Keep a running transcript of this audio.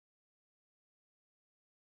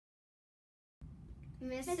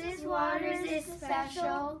Mrs. Waters is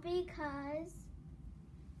special because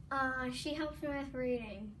she helps me with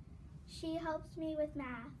reading. she helps me with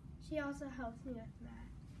math. She also helps me with math.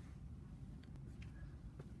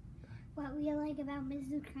 What we like about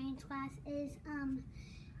Mrs. Crane's class is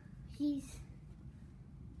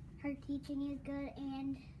her teaching is good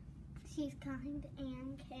and she's kind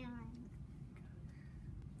and caring.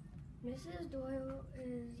 Mrs. Doyle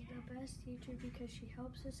is the best teacher because she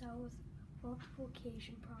helps us out with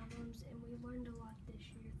multiplication problems, and we learned a lot this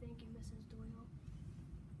year. Thank you, Mrs. Doyle.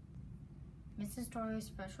 Mrs. Doyle is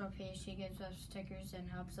special because she gives us stickers and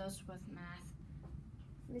helps us with math.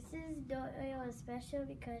 Mrs. Doyle is special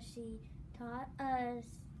because she taught us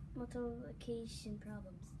multiplication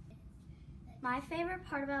problems. My favorite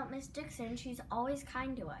part about Miss Dixon, she's always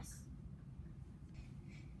kind to us.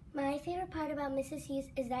 My favorite part about Mrs. Hughes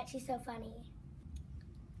is that she's so funny.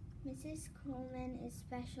 Mrs. Coleman is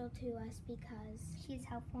special to us because she's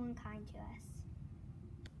helpful and kind to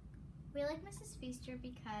us. We like Mrs. Feaster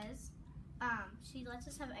because she lets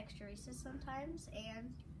us have extra recess sometimes,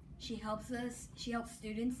 and she helps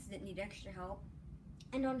students that need extra help.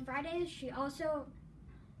 And on Fridays, she also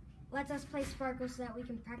lets us play Sparkle so that we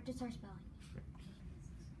can practice our spelling.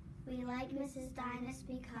 We like Mrs. Dinas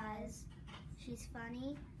because she's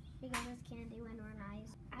funny. She gives us candy when we're nice.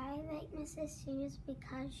 I like Mrs. Hughes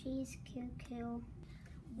because she's cute.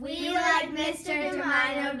 We like Mr.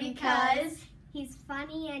 Tomato because he's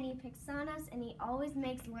funny and he picks on us and he always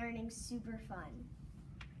makes learning super fun.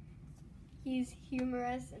 He's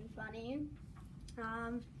humorous and funny.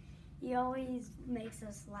 He always makes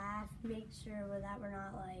us laugh, makes sure that we're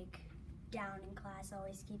not like down in class,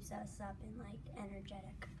 always keeps us up and like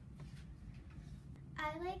energetic.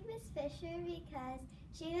 I like Miss Fisher because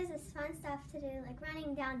she gives us fun stuff to do, like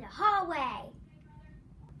running down the hallway.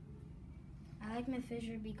 I like Miss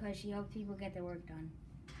Fisher because she helps people get their work done.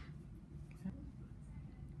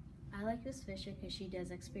 I like Miss Fisher because she does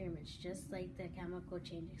experiments, just like the chemical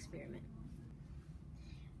change experiment.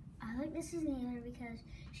 I like Mrs. Naylor because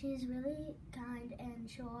she's really kind and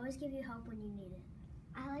she'll always give you help when you need it.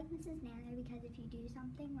 I like Mrs. Naylor because if you do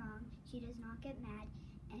something wrong, she does not get mad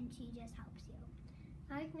and she just helps you.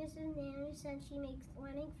 I like Mrs. Naylor since she makes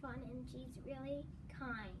learning fun and she's really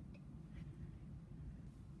kind.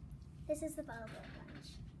 This is the Boswell Bunch.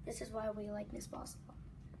 This is why we like Miss Boswell.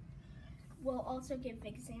 We'll also give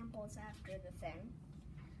examples after the thing.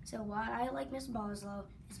 So why I like Miss Boswell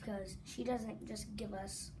is because she doesn't just give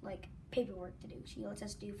us like paperwork to do. She lets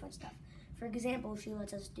us do fun stuff. For example, she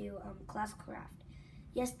lets us do class craft.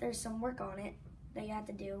 Yes, there's some work on it that you have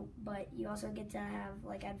to do, but you also get to have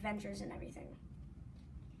like adventures and everything.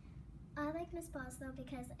 I like Miss Boswell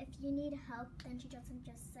because if you need help, then she doesn't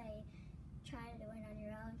just say, try to do it on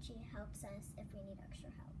your own. She helps us if we need extra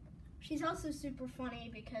help. She's also super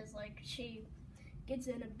funny because like she gets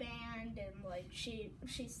in a band and like she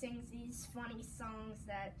sings these funny songs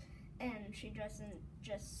and she doesn't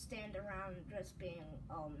just stand around just being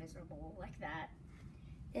all miserable like that.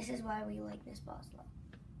 This is why we like Miss Boswell.